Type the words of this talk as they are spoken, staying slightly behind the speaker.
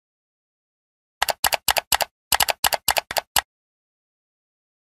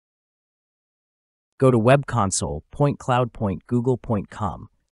Go to Web Console, .cloud.google.com.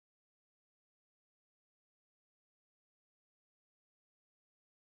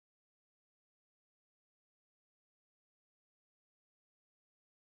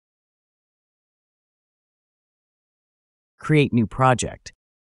 Create new project.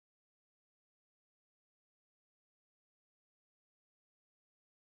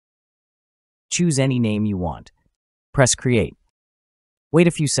 Choose any name you want. Press Create. Wait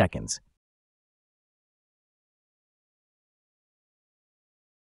a few seconds.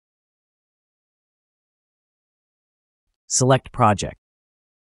 Select Project.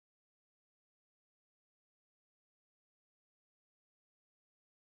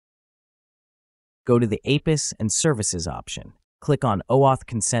 Go to the APIS and Services option. Click on OAuth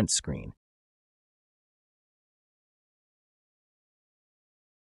Consent screen.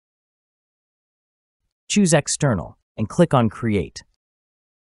 Choose External and click on Create.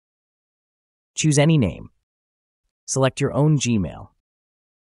 Choose any name. Select your own Gmail.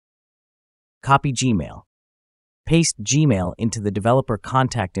 Copy Gmail. Paste Gmail into the Developer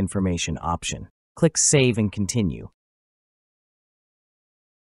Contact Information option. Click Save and Continue.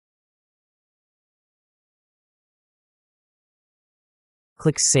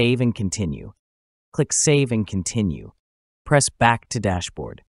 Click Save and Continue. Click Save and Continue. Press Back to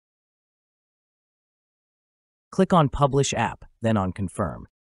Dashboard. Click on Publish App, then on Confirm.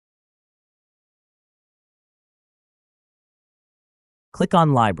 Click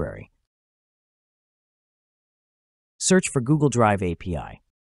on Library. Search for Google Drive API.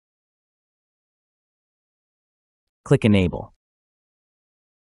 Click Enable.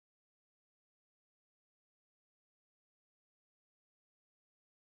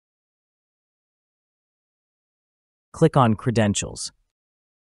 Click on Credentials.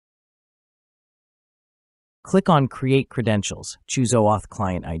 Click on Create Credentials. Choose OAuth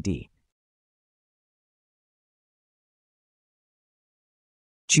Client ID.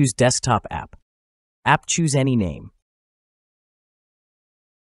 Choose Desktop App. App, choose any name.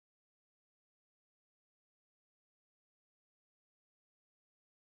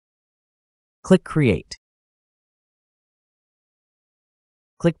 Click Create.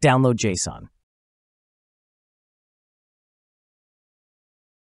 Click Download JSON.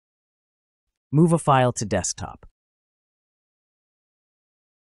 Move a file to desktop.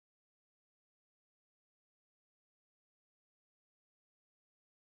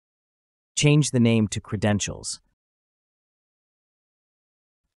 Change the name to Credentials.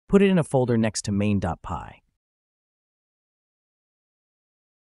 Put it in a folder next to main.py.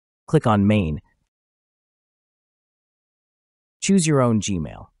 Click on Main. Choose your own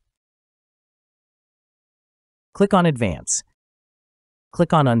Gmail. Click on Advance.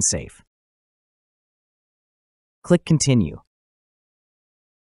 Click on Unsafe. Click Continue.